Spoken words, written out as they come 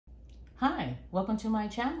Hi, welcome to my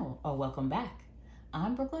channel, or welcome back.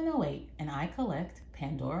 I'm Brooklyn08 and I collect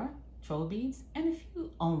Pandora, troll beads, and a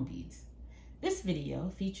few ohm beads. This video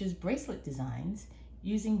features bracelet designs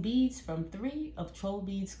using beads from 3 of Troll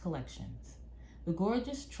Beads collections. The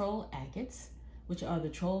gorgeous Troll Agates, which are the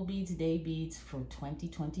Troll Beads Day beads for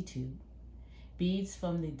 2022. Beads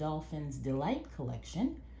from the Dolphins Delight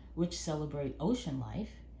collection, which celebrate ocean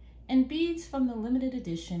life. And beads from the limited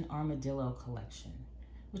edition Armadillo collection,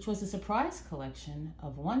 which was a surprise collection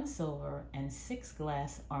of 1 silver and 6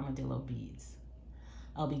 glass armadillo beads.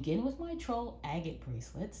 I'll begin with my Troll Agate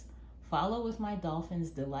bracelets, follow with my Dolphins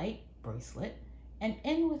Delight bracelet, and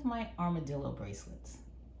end with my armadillo bracelets.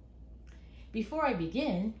 Before I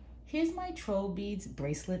begin, here's my Troll Beads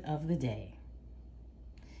bracelet of the day.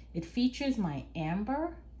 It features my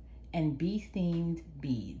amber and bee-themed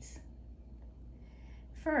beads.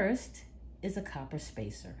 First is a copper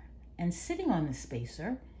spacer. And sitting on the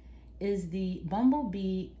spacer is the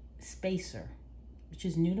Bumblebee spacer, which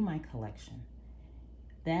is new to my collection.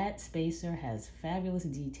 That spacer has fabulous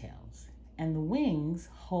details, and the wings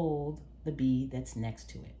hold the bead that's next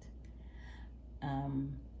to it.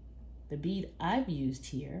 The bead I've used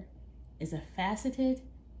here is a faceted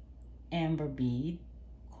amber bead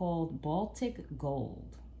called Baltic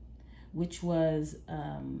Gold, which was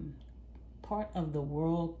part of the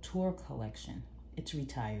World Tour collection. It's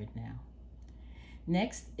retired now.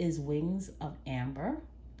 Next is Wings of Amber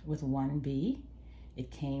with 1 bee.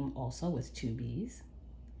 It came also with 2 bees.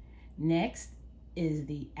 Next is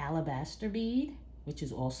the Alabaster bead, which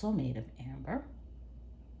is also made of amber.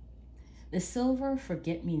 The Silver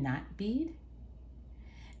Forget-Me-Not bead.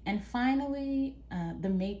 And finally, the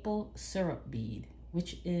Maple Syrup bead,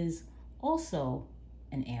 which is also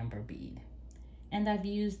an amber bead. And I've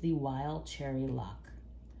used the Wild Cherry Lock.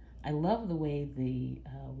 I love the way the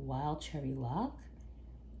Wild Cherry Lock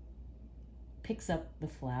picks up the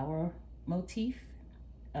flower motif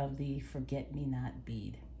of the Forget-Me-Not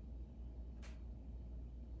bead.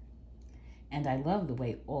 And I love the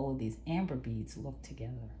way all of these amber beads look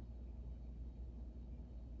together.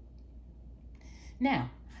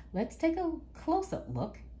 Now, let's take a close-up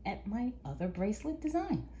look at my other bracelet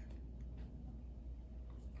designs.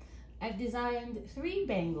 I've designed 3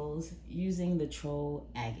 bangles using the Troll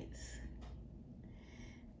Agates.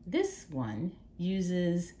 This one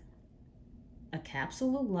uses a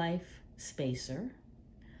Capsule of Life Spacer,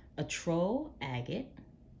 a Troll Agate,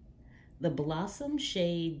 the Blossom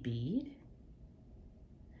Shade bead,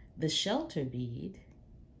 the Shelter bead,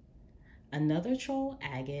 another Troll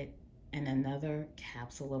Agate, and another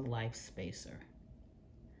Capsule of Life Spacer.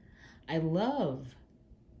 I love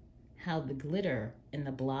how the glitter in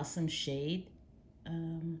the Blossom Shade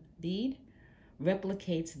bead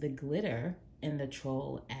replicates the glitter in the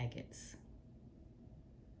Troll Agates.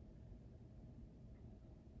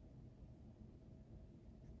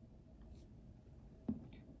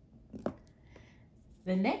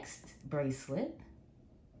 The next bracelet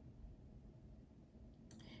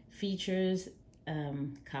features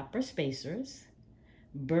copper spacers,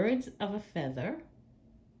 birds of a feather,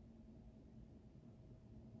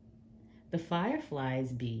 the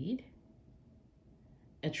Fireflies bead,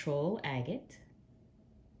 a Troll Agate,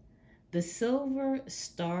 the Silver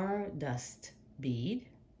Stardust bead,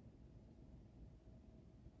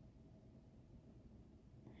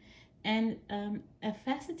 and a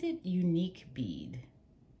Faceted Unique Bead.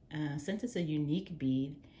 Since it's a unique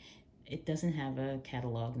bead, it doesn't have a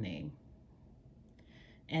catalog name.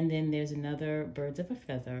 And then there's another birds of a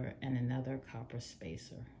feather and another copper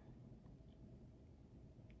spacer.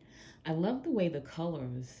 I love the way the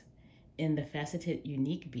colors in the Faceted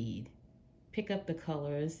Unique Bead pick up the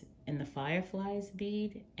colors in the Fireflies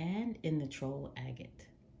bead and in the Troll Agate.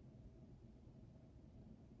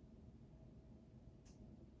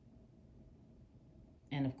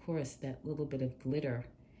 And of course, that little bit of glitter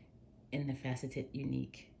in the Faceted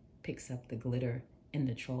Unique picks up the glitter in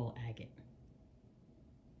the Troll Agate.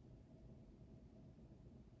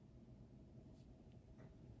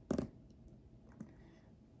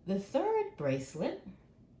 The third bracelet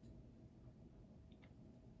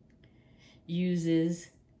uses,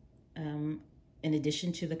 in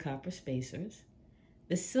addition to the copper spacers,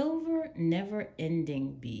 the Silver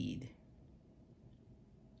Neverending bead.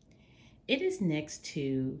 It is next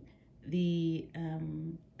to the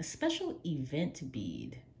a special event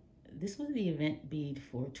bead. This was the event bead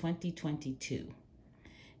for 2022,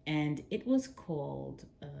 and it was called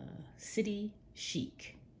City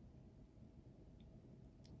Chic.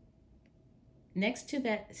 Next to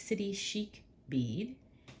that City Chic bead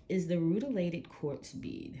is the Rutilated Quartz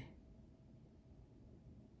bead.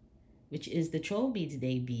 which is the Trollbeads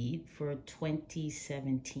Day bead for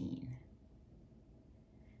 2017.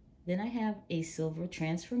 Then I have a silver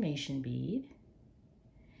transformation bead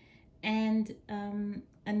and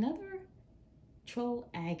another Troll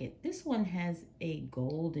Agate. This one has a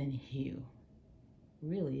golden hue.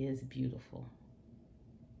 Really is beautiful.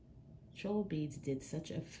 Trollbeads did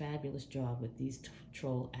such a fabulous job with these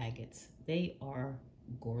Troll Agates. They are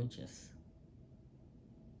gorgeous.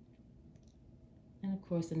 And of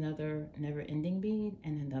course another Neverending bead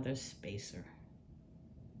and another spacer.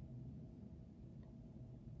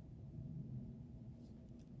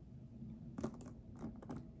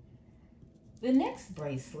 The next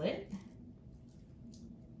bracelet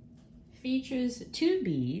features 2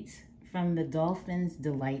 beads from the Dolphins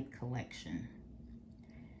Delight collection.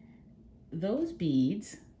 Those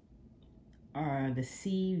beads are the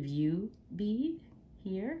Sea View bead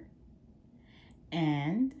here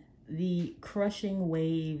and the Crushing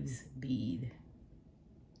Waves bead.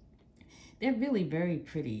 They're really very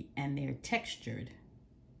pretty and they're textured.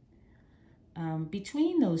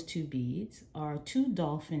 Between those 2 beads are 2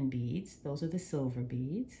 dolphin beads. Those are the silver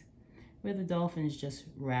beads, where the dolphins just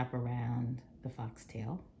wrap around the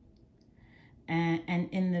foxtail. And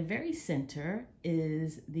in the very center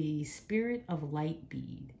is the Spirit of Light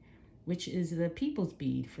bead, which is the People's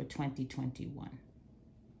bead for 2021.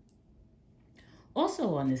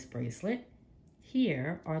 Also on this bracelet,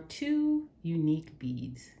 here are 2 unique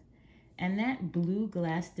beads, and that blue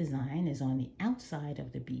glass design is on the outside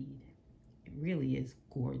of the bead. It really is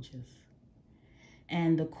gorgeous.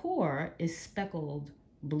 And the core is speckled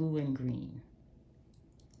blue and green.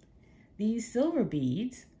 These silver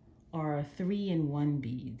beads are 3-in-1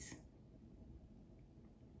 beads.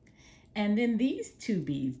 And then these 2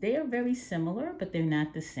 beads, they are very similar, but they're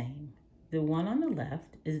not the same. The one on the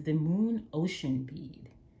left is the Moon Ocean bead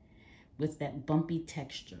with that bumpy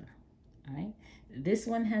texture, all right? This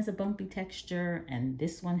one has a bumpy texture, and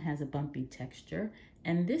this one has a bumpy texture,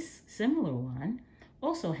 and this similar one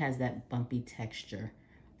also has that bumpy texture.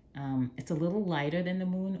 It's a little lighter than the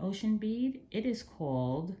Moon Ocean bead. It is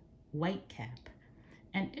called Whitecap,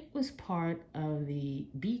 and it was part of the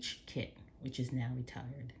beach kit, which is now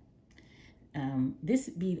retired. This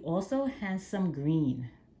bead also has some green,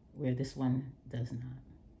 where this one does not.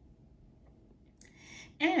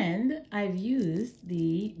 And I've used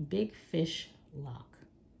the Big Fish lock.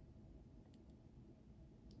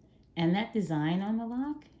 And that design on the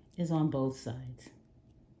lock is on both sides.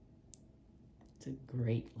 It's a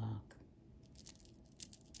great lock.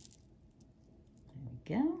 There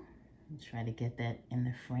we go. I'll try to get that in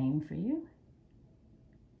the frame for you.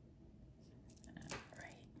 All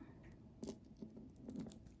right.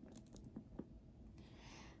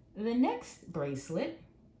 The next bracelet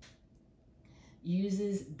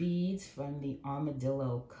uses beads from the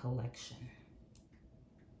Armadillo collection.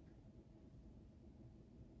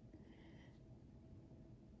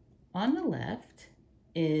 On the left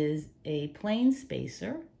is a plain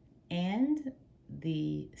spacer and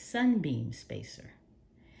the Sunbeam spacer.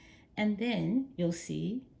 And then you'll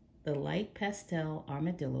see the light pastel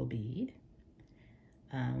armadillo bead.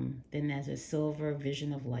 Then there's a silver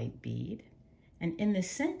vision of light bead. And in the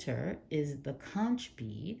center is the Conch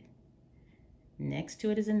bead. Next to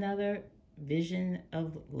it is another vision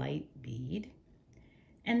of light bead.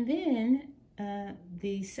 And then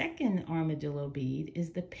the second armadillo bead is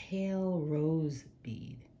the pale rose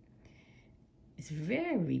bead. It's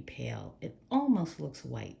very pale. It almost looks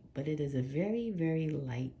white, but it is a very, very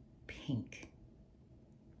light pink.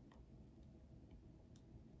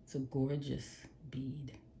 It's a gorgeous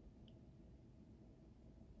bead.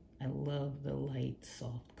 I love the light,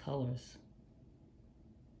 soft colors.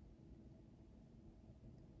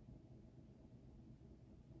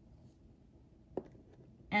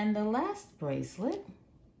 And the last bracelet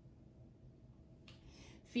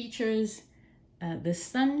features the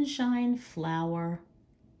Sunshine Flower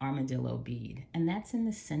Armadillo bead, and that's in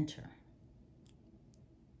the center,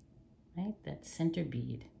 right? That center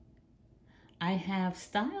bead. I have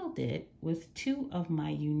styled it with 2 of my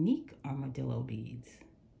unique armadillo beads.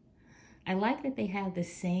 I like that they have the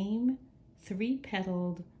same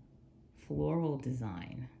 3-petaled floral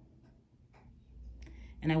design,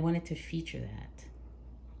 and I wanted to feature that.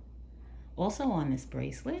 Also on this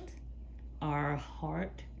bracelet are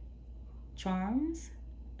heart charms.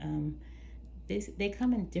 They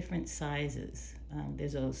come in different sizes.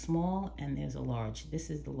 There's a small and there's a large. This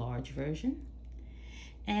is the large version.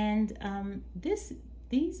 And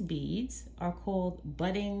these beads are called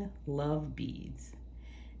Budding Love beads.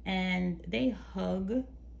 And they hug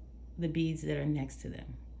the beads that are next to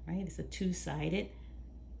them, right? It's a 2-sided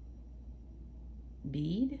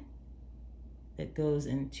bead. that goes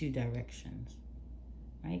in 2 directions,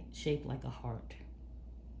 right? Shaped like a heart.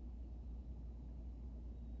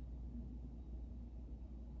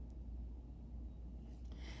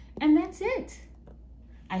 And that's it.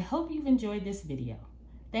 I hope you've enjoyed this video.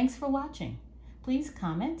 Thanks for watching. Please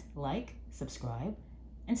comment, like, subscribe,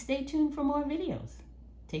 and stay tuned for more videos.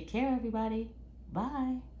 Take care, everybody.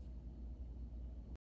 Bye.